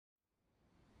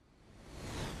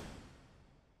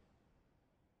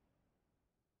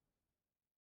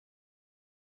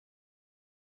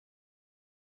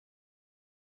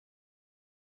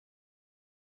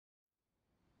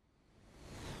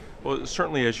Well,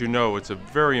 certainly, as you know, it's a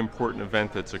very important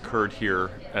event that's occurred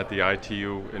here at the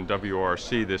ITU and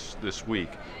WRC this week.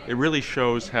 It really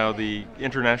shows how the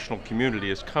international community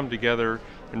has come together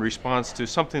in response to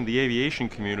something the aviation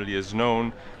community has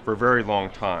known for a very long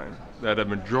time, that a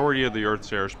majority of the Earth's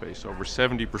airspace, over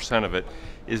 70% of it,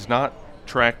 is not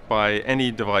tracked by any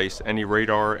device, any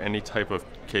radar, any type of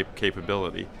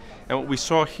capability. And what we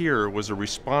saw here was a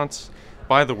response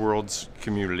by the world's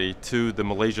community to the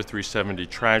Malaysia 370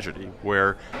 tragedy,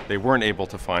 where they weren't able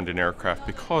to find an aircraft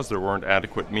because there weren't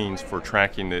adequate means for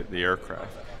tracking the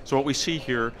aircraft. So what we see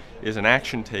here is an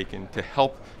action taken to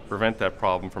help prevent that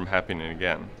problem from happening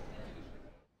again.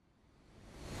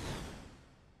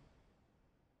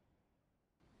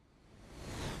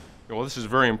 Well, this is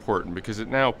very important because it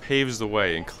now paves the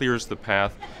way and clears the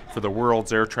path for the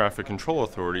world's air traffic control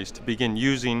authorities to begin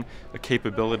using a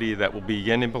capability that will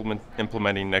begin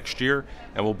implementing next year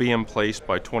and will be in place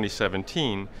by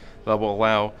 2017 that will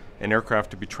allow an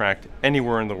aircraft to be tracked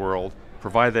anywhere in the world,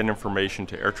 provide that information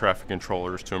to air traffic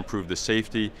controllers to improve the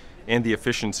safety and the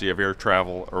efficiency of air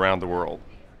travel around the world.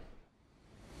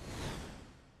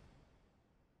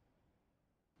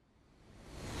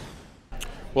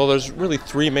 Well, there's really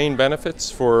three main benefits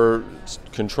for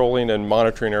controlling and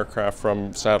monitoring aircraft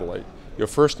from satellite.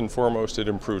 First and foremost, it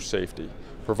improves safety.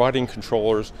 Providing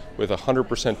controllers with a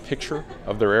 100% picture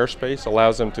of their airspace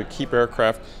allows them to keep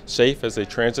aircraft safe as they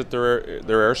transit their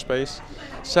airspace.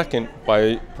 Second,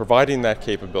 by providing that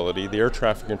capability, the air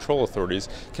traffic control authorities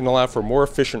can allow for more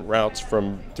efficient routes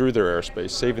through their airspace,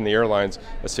 saving the airlines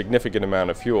a significant amount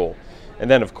of fuel. And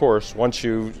then, of course, once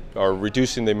you are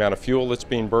reducing the amount of fuel that's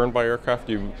being burned by aircraft,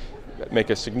 you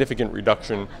make a significant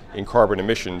reduction in carbon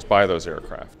emissions by those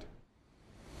aircraft.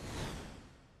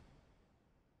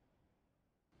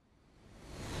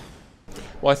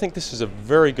 Well, I think this is a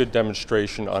very good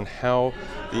demonstration on how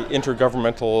the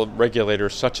intergovernmental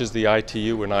regulators such as the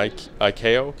ITU and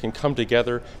ICAO can come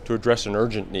together to address an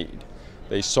urgent need.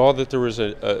 They saw that there was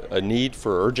a need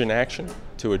for urgent action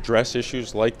to address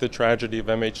issues like the tragedy of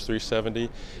MH370.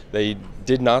 They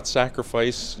did not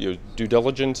sacrifice due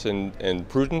diligence and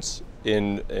prudence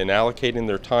in allocating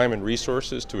their time and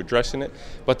resources to addressing it,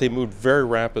 but they moved very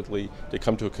rapidly to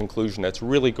come to a conclusion that's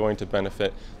really going to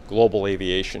benefit global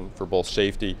aviation for both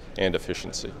safety and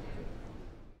efficiency.